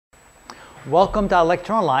Welcome to our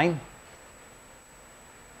lecture online.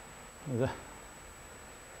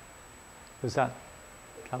 Who's that?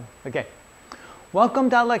 Oh, okay. Welcome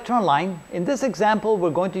to our lecture online. In this example, we're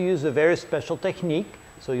going to use a very special technique.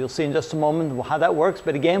 So you'll see in just a moment how that works.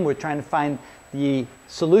 But again, we're trying to find the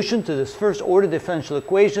solution to this first order differential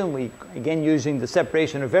equation. We, again, using the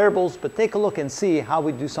separation of variables. But take a look and see how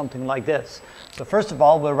we do something like this. So first of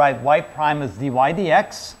all, we'll write y prime as dy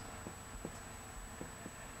dx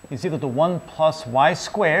is equal to 1 plus y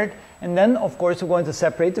squared. And then, of course, we're going to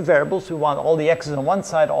separate the variables. We want all the x's on one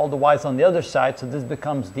side, all the y's on the other side. So this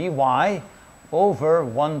becomes dy over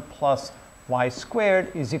 1 plus y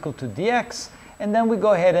squared is equal to dx. And then we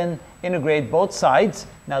go ahead and integrate both sides.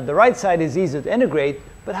 Now, the right side is easy to integrate,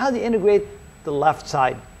 but how do you integrate the left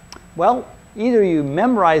side? Well, either you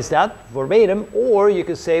memorize that verbatim, or you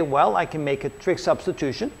could say, well, I can make a trig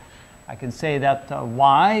substitution. I can say that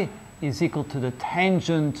y is equal to the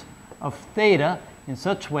tangent of theta in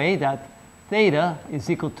such way that theta is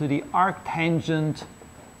equal to the arctangent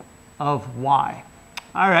of y.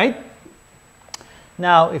 All right.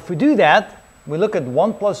 Now, if we do that, we look at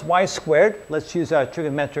 1 plus y squared. Let's use our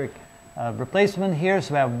trigonometric replacement here.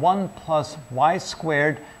 So we have 1 plus y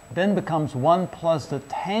squared, then becomes 1 plus the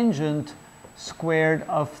tangent squared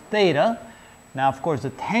of theta. Now, of course,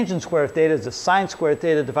 the tangent square of theta is the sine square of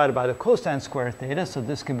theta divided by the cosine square of theta. So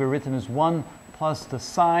this can be written as 1 plus the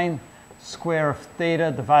sine square of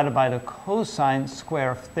theta divided by the cosine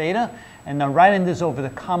square of theta. And now writing this over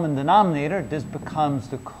the common denominator, this becomes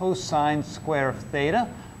the cosine square of theta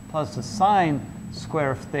plus the sine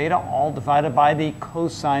square of theta, all divided by the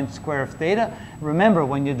cosine square of theta. Remember,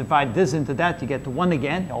 when you divide this into that, you get to 1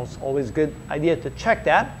 again. It's always a good idea to check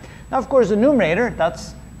that. Now, of course, the numerator,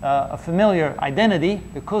 that's a familiar identity.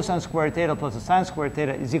 The cosine square of theta plus the sine square of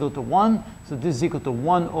theta is equal to 1. So this is equal to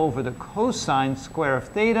 1 over the cosine square of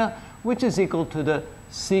theta, which is equal to the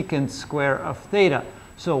secant square of theta.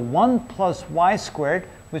 So 1 plus y squared,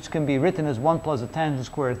 which can be written as 1 plus the tangent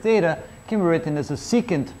square of theta, can be written as the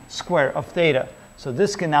secant square of theta. So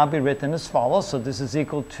this can now be written as follows. So this is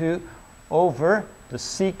equal to over the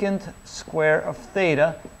secant square of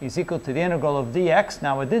theta is equal to the integral of dx.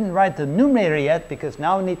 Now, I didn't write the numerator yet because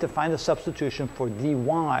now we need to find a substitution for dy.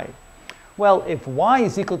 Well, if y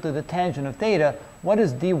is equal to the tangent of theta, what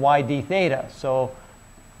is dy d theta? So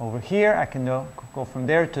over here, I can go from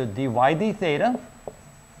there to dy d theta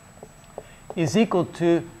is equal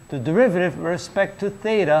to the derivative with respect to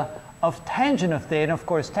theta of tangent of theta. Of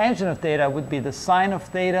course, tangent of theta would be the sine of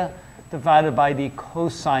theta divided by the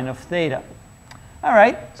cosine of theta. All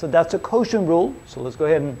right, so that's a quotient rule. So let's go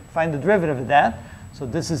ahead and find the derivative of that. So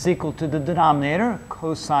this is equal to the denominator,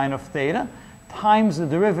 cosine of theta, times the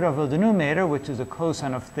derivative of the numerator, which is a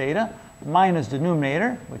cosine of theta, minus the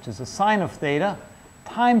numerator, which is a sine of theta,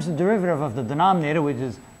 times the derivative of the denominator, which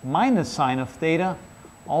is minus sine of theta,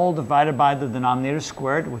 all divided by the denominator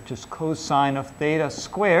squared, which is cosine of theta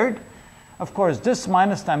squared. Of course, this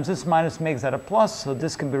minus times this minus makes that a plus, so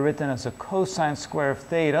this can be written as a cosine square of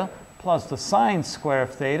theta plus the sine square of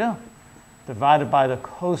theta divided by the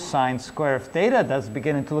cosine square of theta. That's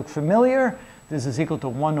beginning to look familiar. This is equal to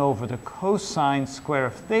 1 over the cosine square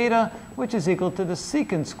of theta, which is equal to the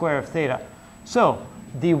secant square of theta. So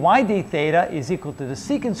dy d theta is equal to the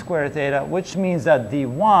secant square of theta, which means that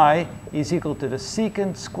dy is equal to the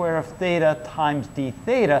secant square of theta times d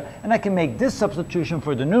theta. And I can make this substitution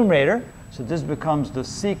for the numerator. So this becomes the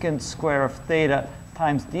secant square of theta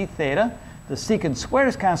times d theta. The secant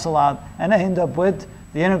squares cancel out, and I end up with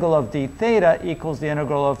the integral of d theta equals the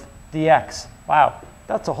integral of dx. Wow,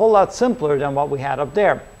 that's a whole lot simpler than what we had up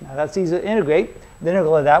there. Now that's easy to integrate. The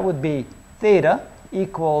integral of that would be theta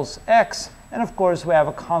equals x. And of course, we have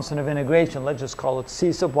a constant of integration. Let's just call it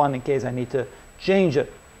c sub 1 in case I need to change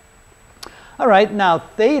it. All right, now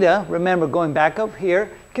theta, remember going back up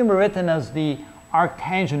here, can be written as the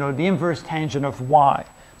arctangent or the inverse tangent of y.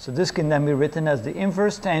 So this can then be written as the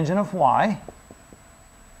inverse tangent of y.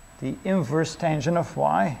 The inverse tangent of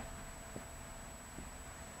y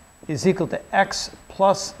is equal to x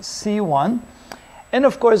plus c1. And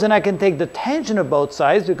of course, then I can take the tangent of both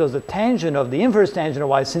sides because the tangent of the inverse tangent of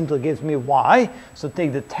y simply gives me y. So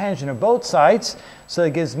take the tangent of both sides. So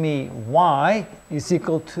it gives me y is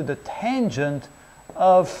equal to the tangent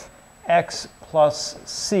of x plus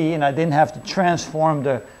c. And I didn't have to transform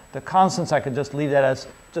the constants. I could just leave that as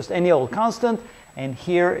just any old constant. And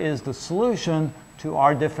here is the solution to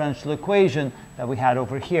our differential equation that we had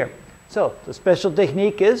over here. So the special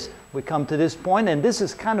technique is we come to this point, and this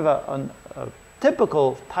is kind of a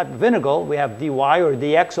typical type of integral. We have dy or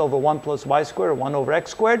dx over 1 plus y squared or 1 over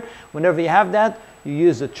x squared. Whenever you have that, you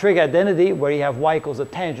use the trig identity where you have y equals a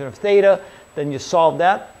tangent of theta. Then you solve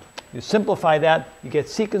that. You simplify that. You get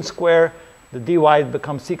secant square. The dy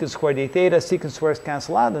becomes secant squared d theta. Secant squares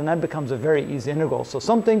cancel out, and that becomes a very easy integral. So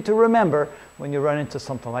something to remember when you run into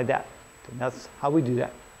something like that. And that's how we do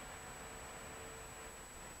that.